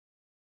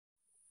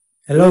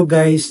Hello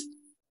guys,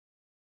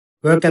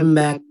 welcome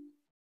back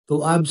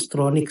to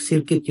Abstronic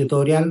Circuit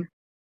tutorial.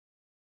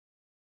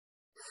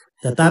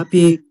 The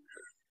topic,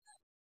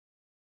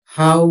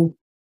 how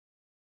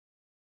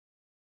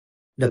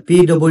the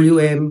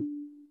PWM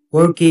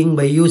working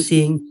by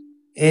using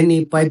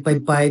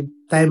ne555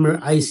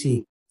 timer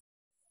IC.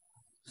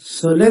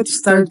 So let's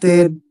start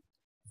it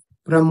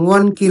from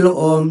 1 kilo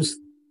ohms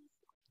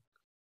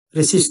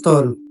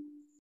resistor.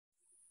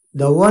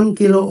 The 1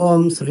 kilo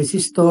ohms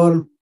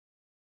resistor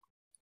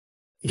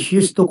is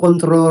used to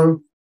control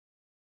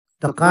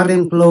the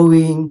current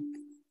flowing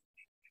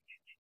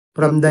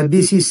from the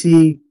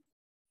VCC,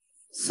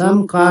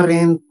 some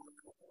current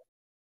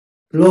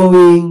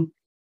flowing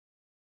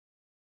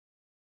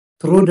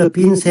through the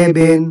pin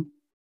 7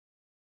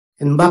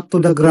 and back to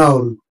the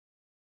ground.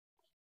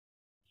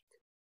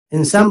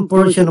 And some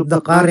portion of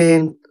the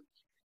current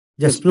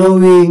just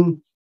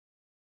flowing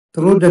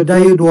through the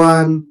diode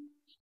 1,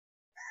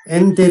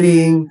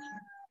 entering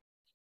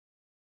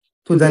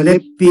to the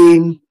left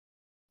pin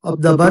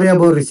of the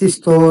variable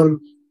resistor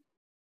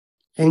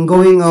and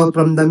going out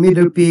from the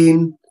middle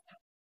pin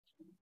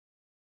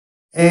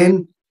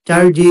and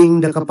charging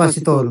the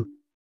capacitor.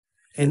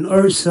 And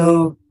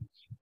also,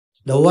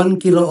 the 1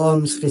 kilo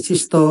ohms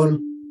resistor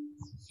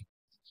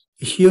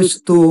is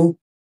used to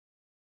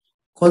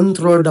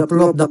control the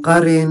flow of the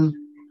current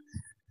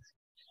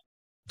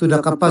to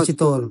the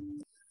capacitor.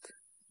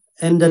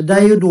 And the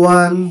diode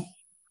 1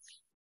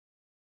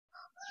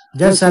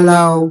 just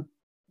allow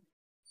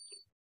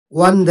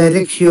one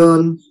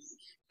direction.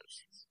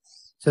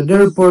 So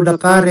therefore, the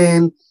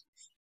current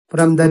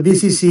from the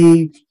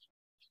VCC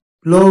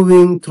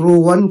flowing through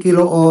 1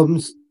 kilo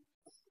ohms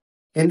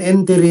and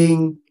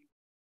entering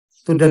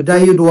to the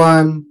diode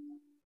 1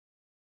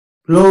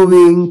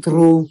 flowing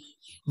through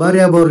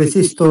variable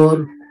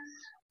resistor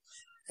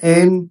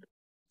and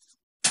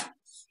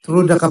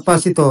through the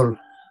capacitor.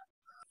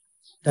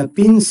 The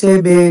pin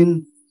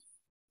 7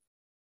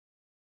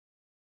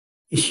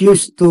 is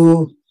used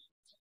to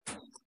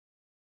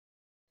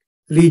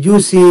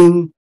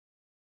reducing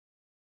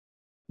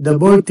the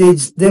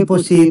voltage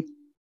deposit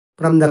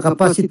from the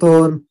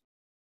capacitor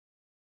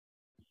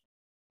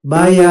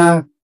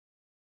via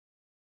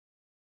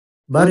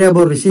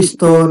variable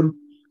resistor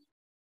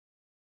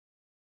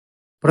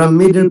from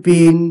middle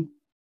pin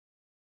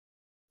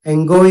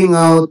and going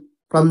out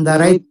from the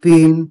right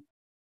pin,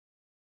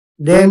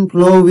 then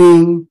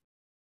flowing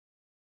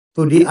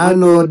to the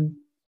anode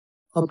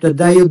of the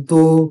diode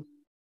 2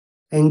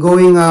 and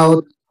going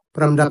out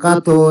from the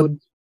cathode,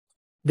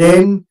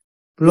 then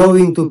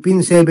flowing to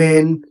pin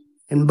 7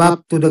 and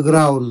back to the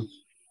ground.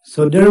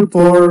 So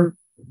therefore,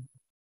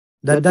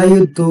 the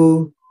diode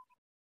 2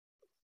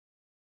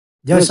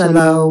 just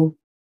allow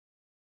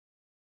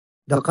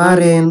the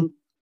current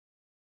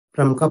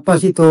from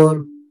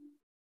capacitor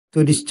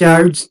to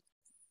discharge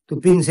to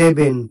pin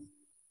 7.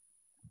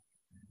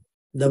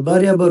 The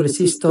variable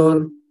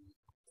resistor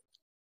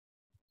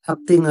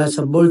acting as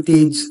a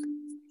voltage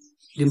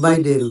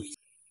divider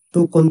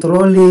to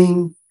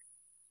controlling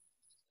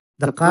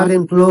the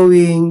current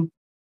flowing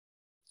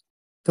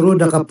through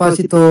the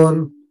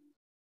capacitor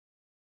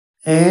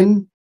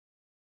and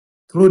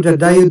through the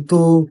diode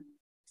 2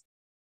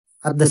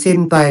 at the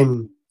same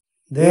time.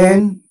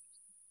 Then,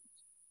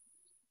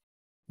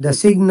 the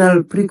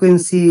signal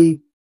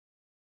frequency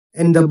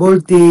and the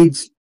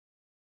voltage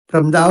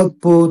from the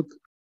output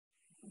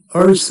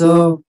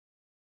also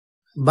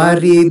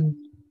varied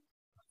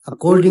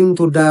according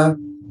to the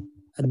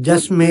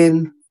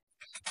adjustment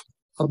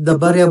of the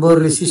variable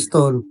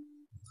resistor.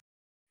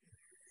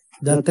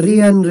 The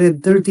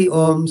 330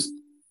 ohms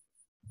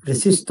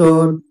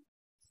resistor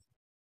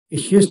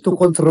is used to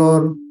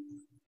control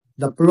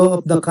the flow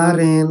of the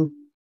current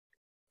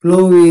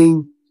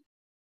flowing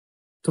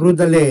through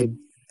the LED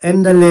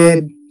and the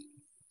LED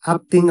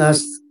acting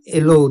as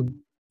a load.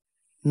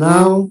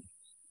 Now,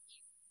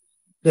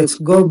 let's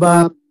go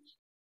back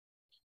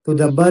to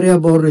the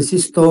variable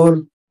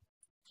resistor.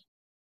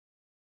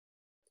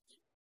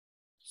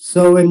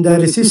 So when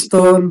the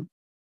resistor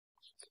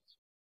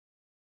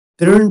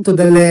turn to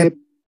the left,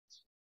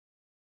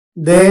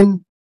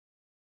 then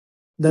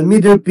the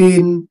middle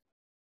pin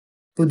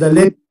to the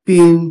left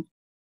pin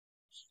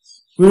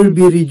will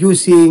be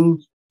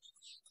reducing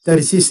the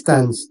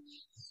resistance.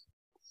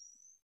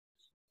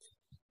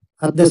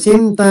 At the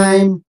same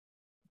time,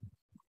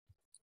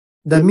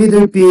 the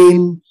middle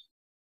pin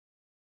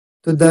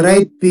to the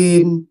right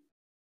pin,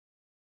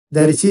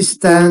 the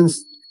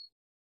resistance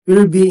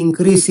will be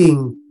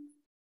increasing.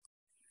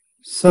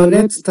 So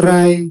let's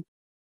try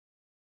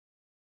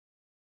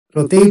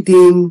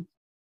rotating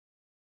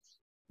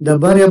the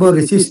variable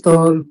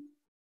resistor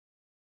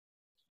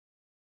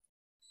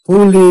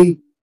fully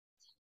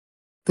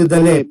to the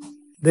left.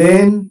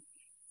 Then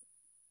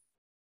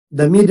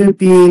the middle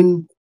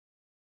pin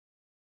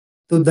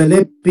to the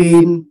left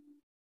pin,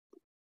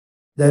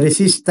 the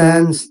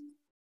resistance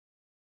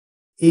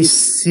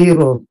is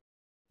 0.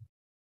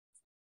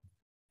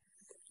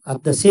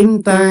 At the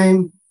same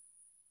time,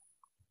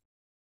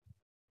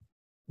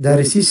 the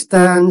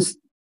resistance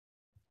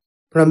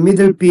from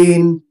middle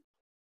pin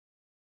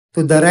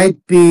to the right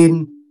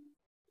pin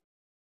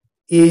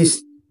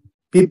is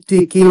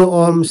 50 kilo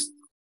ohms.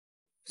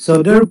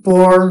 So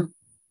therefore,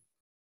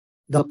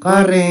 the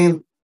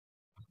current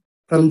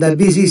from the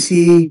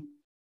VCC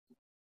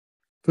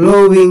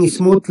flowing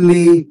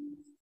smoothly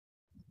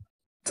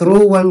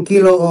through 1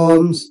 kilo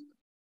ohms,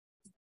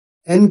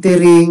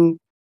 entering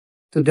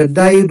to the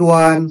diode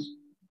 1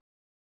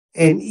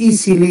 and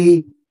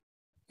easily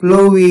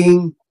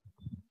flowing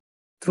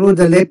through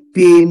the left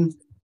pin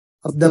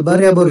of the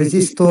variable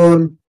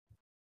resistor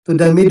to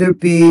the middle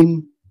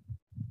pin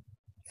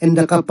and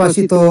the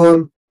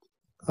capacitor.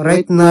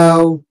 Right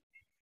now,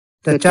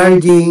 the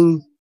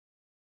charging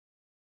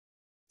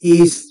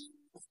is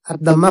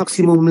at the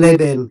maximum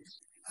level.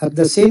 At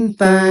the same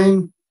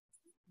time,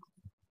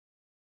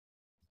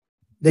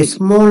 the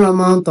small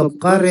amount of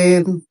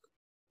current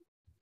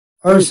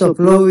also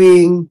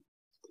flowing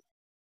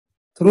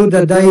through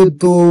the diode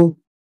 2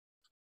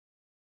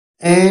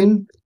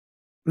 and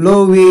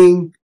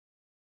flowing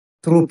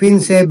through pin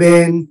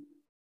 7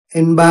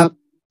 and back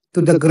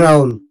to the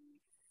ground.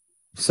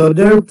 So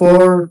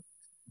therefore,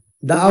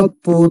 the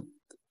output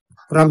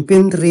from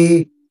pin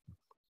 3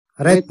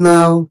 right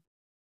now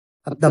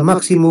at the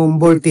maximum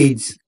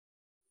voltage.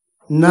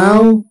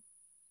 Now,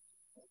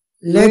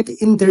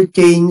 let's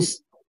interchange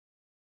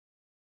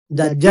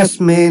the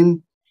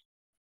adjustment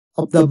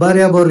of the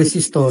variable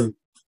resistor.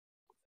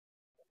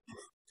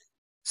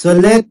 So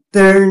let's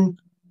turn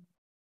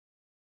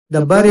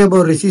the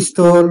variable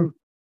resistor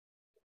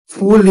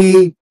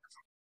fully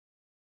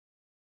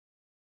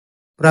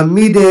from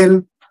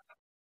middle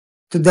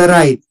to the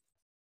right.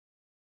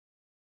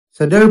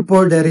 So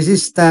therefore, the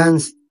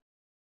resistance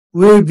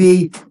will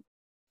be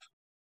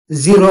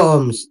 0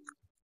 ohms.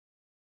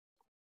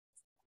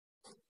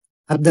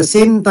 At the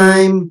same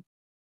time,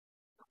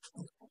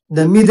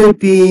 the middle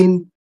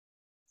pin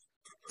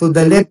to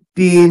the left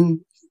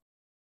pin,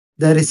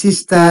 the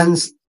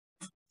resistance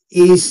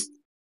is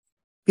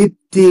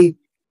 50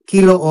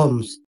 kilo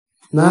ohms.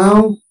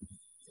 Now,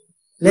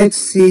 let's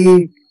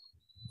see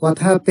what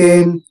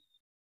happened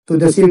to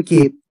the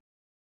circuit.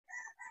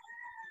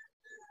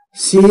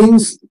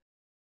 Since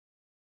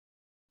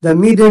the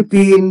middle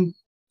pin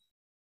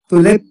to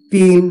left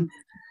pin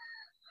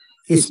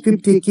is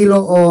 50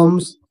 kilo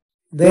ohms,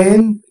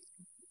 then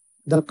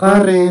the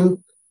current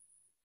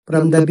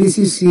from the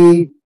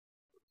VCC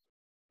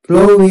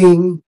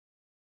flowing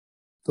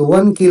to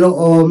 1 kilo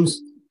ohms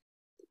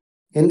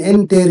and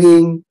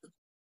entering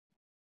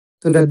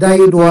to the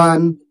diode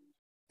 1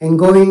 and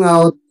going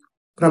out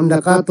from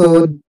the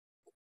cathode,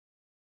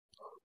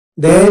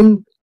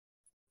 then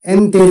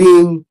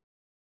entering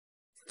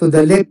to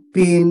the left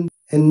pin,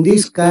 and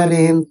this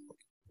current,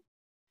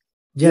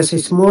 just a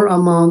small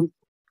amount,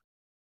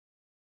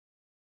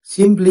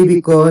 simply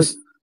because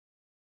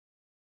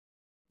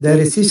the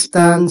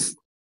resistance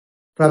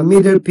from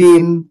middle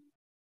pin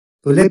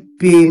to left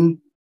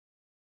pin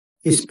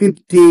is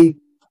 50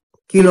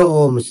 kilo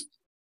ohms.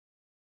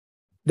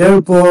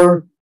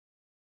 Therefore,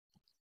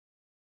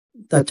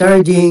 the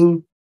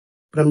charging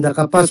from the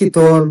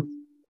capacitor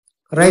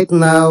right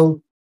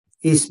now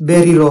is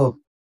very low.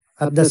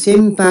 At the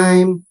same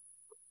time,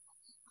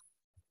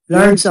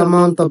 large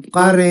amount of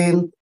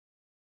current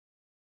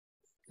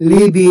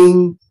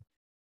leaving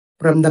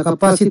from the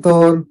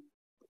capacitor,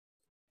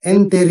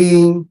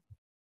 entering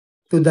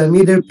to the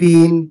middle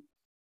pin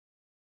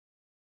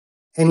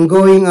and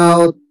going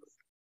out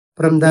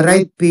from the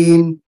right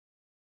pin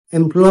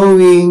and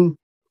flowing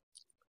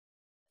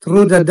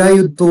through the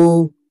diode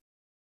 2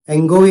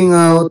 and going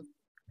out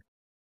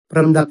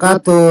from the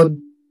cathode,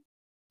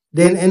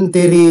 then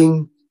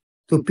entering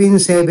to pin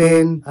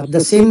 7. At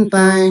the same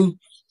time,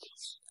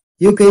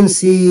 you can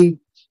see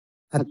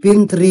at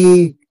pin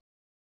 3,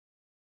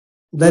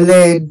 the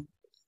LED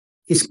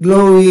is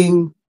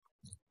glowing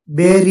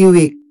very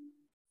weak.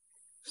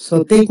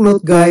 So take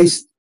note,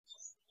 guys,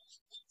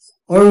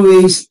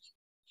 always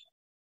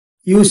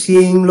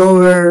using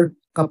lower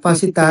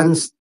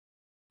capacitance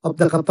of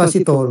the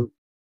capacitor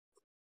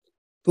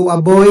to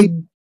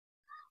avoid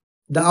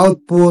the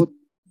output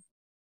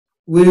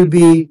will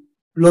be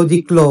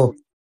logic low.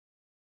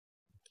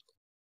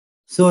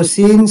 So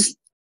since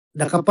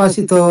the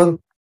capacitor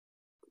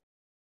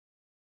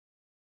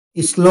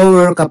is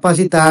lower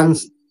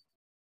capacitance,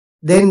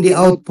 then the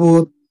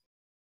output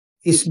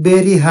is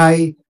very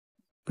high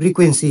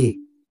frequency.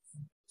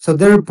 So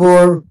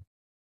therefore,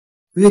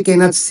 we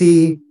cannot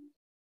see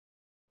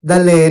the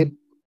LED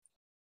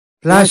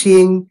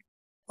flashing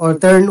or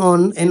turn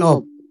on and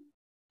off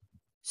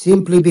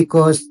simply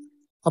because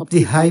of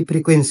the high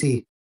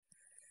frequency.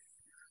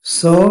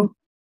 So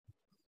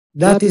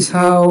that is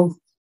how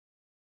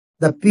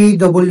the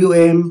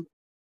PWM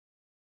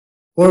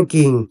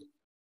working.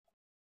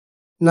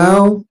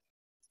 Now,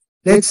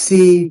 let's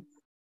see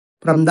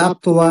from the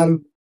actual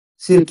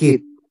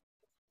circuit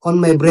on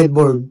my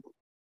breadboard.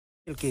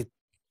 Circuit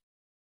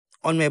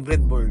on my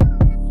breadboard.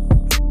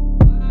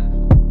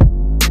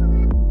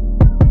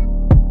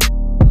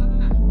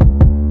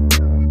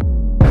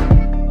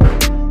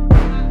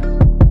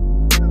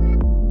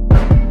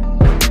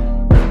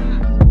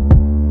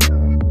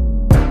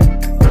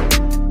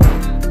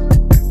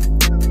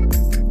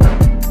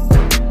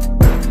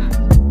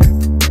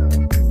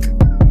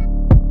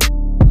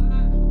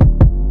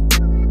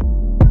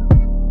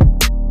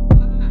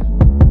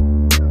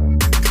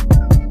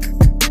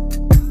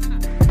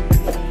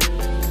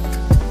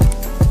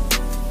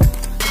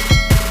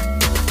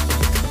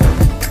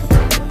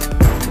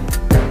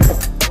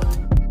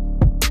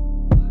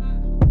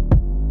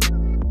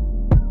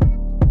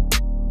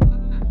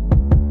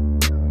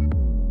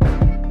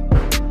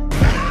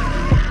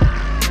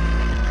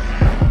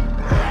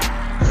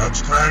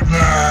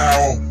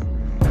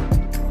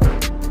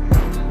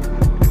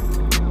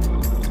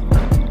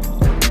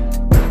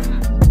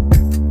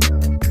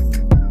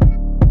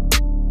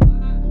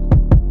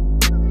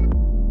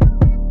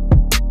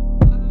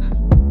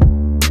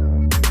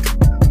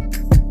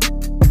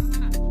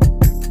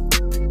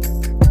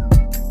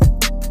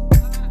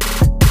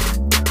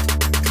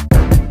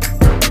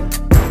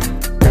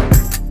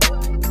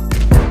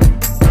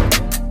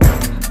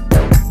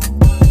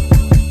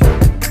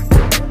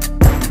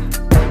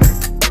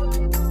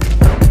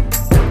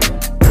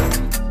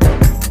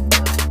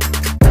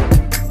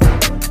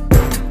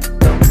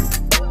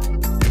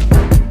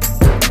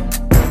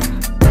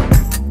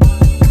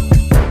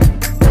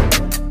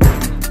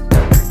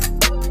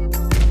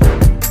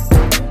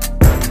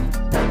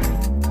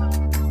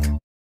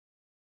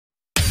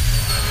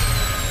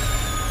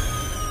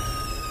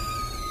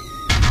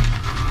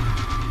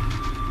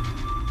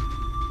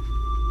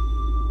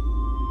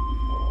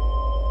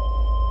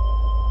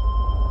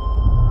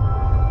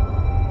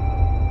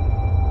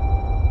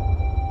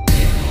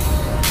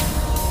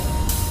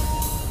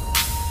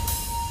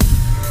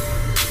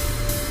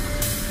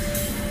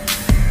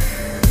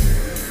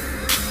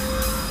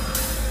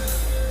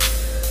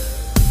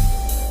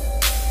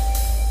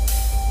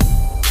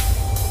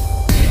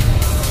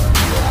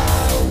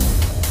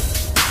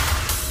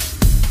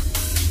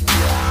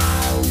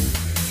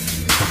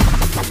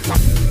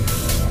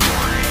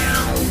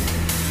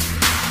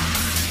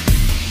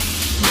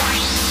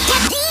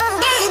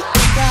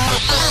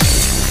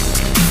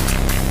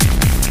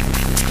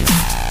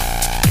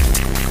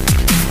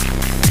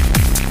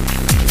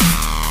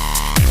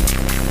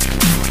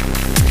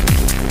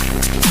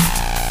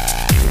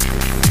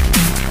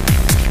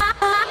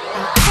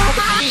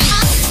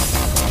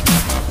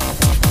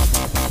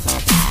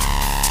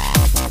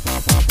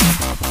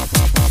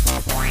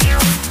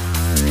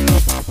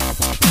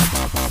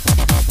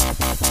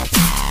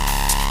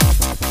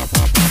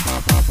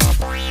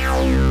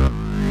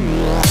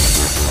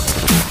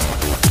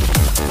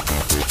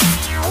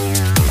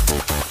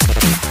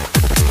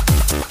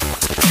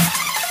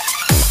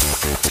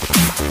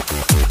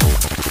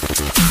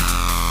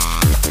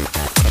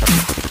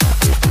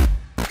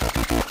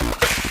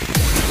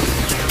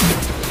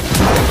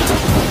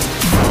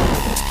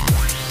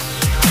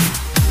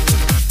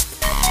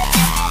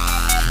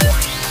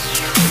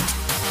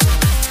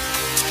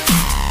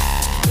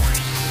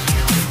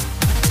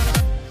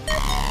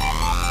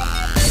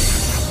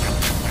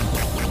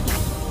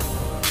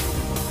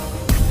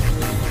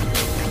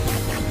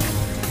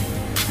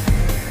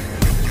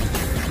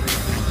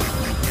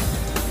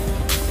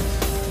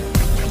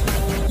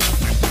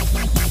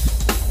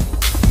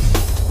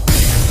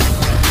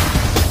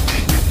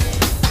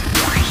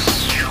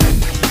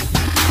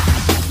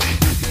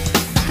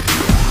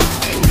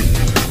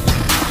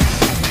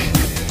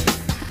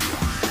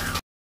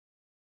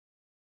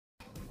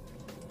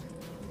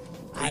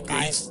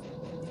 Alright guys,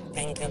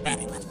 thank you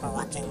very much for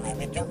watching my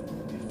video.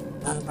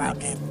 Don't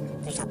forget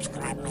to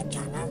subscribe my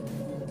channel,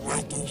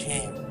 like and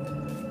share.